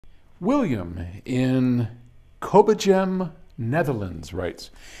William in Kobegem, Netherlands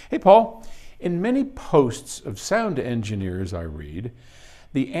writes, "Hey Paul, in many posts of sound engineers I read,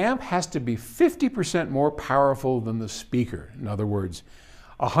 the amp has to be 50% more powerful than the speaker. In other words,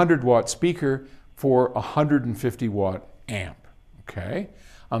 a 100-watt speaker for a 150-watt amp. Okay?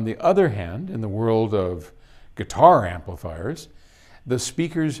 On the other hand, in the world of guitar amplifiers, the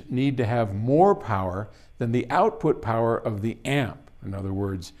speakers need to have more power than the output power of the amp. In other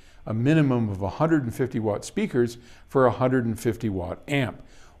words, a minimum of 150-watt speakers for a 150-watt amp.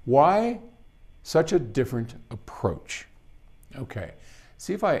 Why such a different approach?" Okay,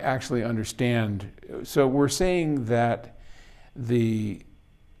 see if I actually understand. So we're saying that the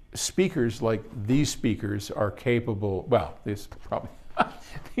speakers, like these speakers, are capable, well,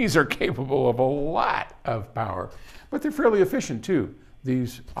 these are capable of a lot of power, but they're fairly efficient too.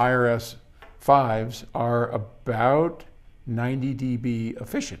 These IRS 5s are about 90 dB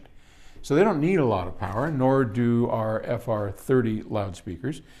efficient. So they don't need a lot of power, nor do our FR30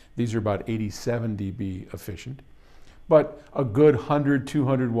 loudspeakers. These are about 87 dB efficient. But a good 100,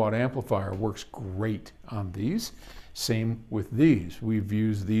 200 watt amplifier works great on these. Same with these. We've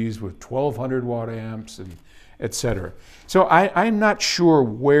used these with 1200 watt amps and etc. So I'm not sure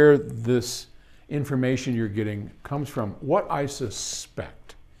where this information you're getting comes from. What I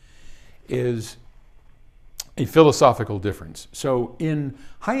suspect is a philosophical difference. So in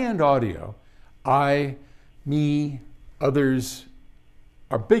high-end audio, others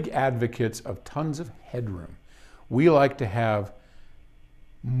are big advocates of tons of headroom. We like to have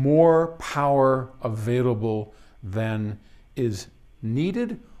more power available than is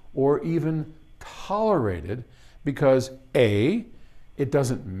needed or even tolerated because A, it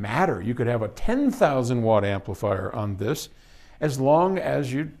doesn't matter. You could have a 10,000 watt amplifier on this as long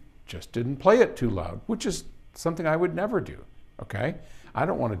as you just didn't play it too loud, which is something I would never do, okay? I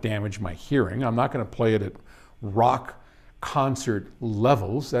don't want to damage my hearing. I'm not going to play it at rock concert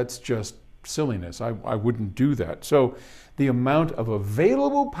levels. That's just silliness. I wouldn't do that. So the amount of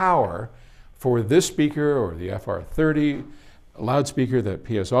available power for this speaker or the FR30 loudspeaker that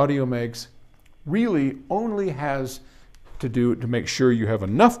PS Audio makes really only has to do to make sure you have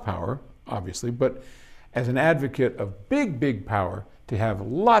enough power, obviously, but as an advocate of big power, to have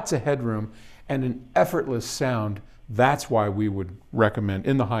lots of headroom and an effortless sound, that's why we would recommend,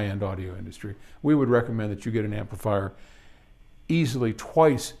 in the high-end audio industry, we would recommend that you get an amplifier easily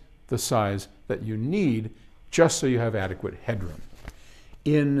twice the size that you need just so you have adequate headroom.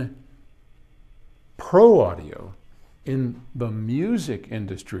 In pro audio, in the music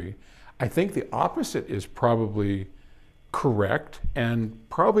industry, I think the opposite is probably correct and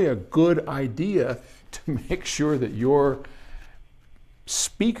probably a good idea to make sure that your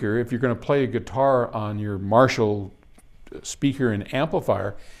speaker, if you're going to play a guitar on your Marshall speaker and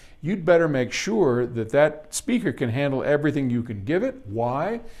amplifier, you'd better make sure that that speaker can handle everything you can give it.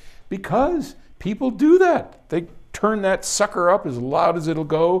 Why? Because people do that. They turn that sucker up as loud as it'll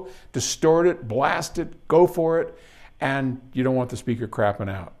go, distort it, blast it, go for it, and you don't want the speaker crapping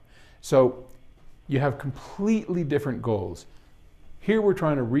out. So you have completely different goals. Here we're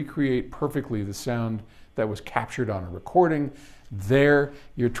trying to recreate perfectly the sound that was captured on a recording. There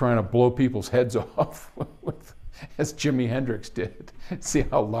you're trying to blow people's heads off as Jimi Hendrix did. See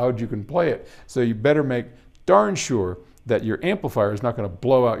how loud you can play it. So you better make darn sure that your amplifier is not going to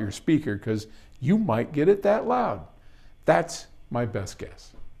blow out your speaker because you might get it that loud. That's my best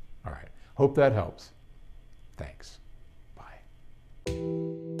guess. All right. Hope that helps. Thanks. Bye.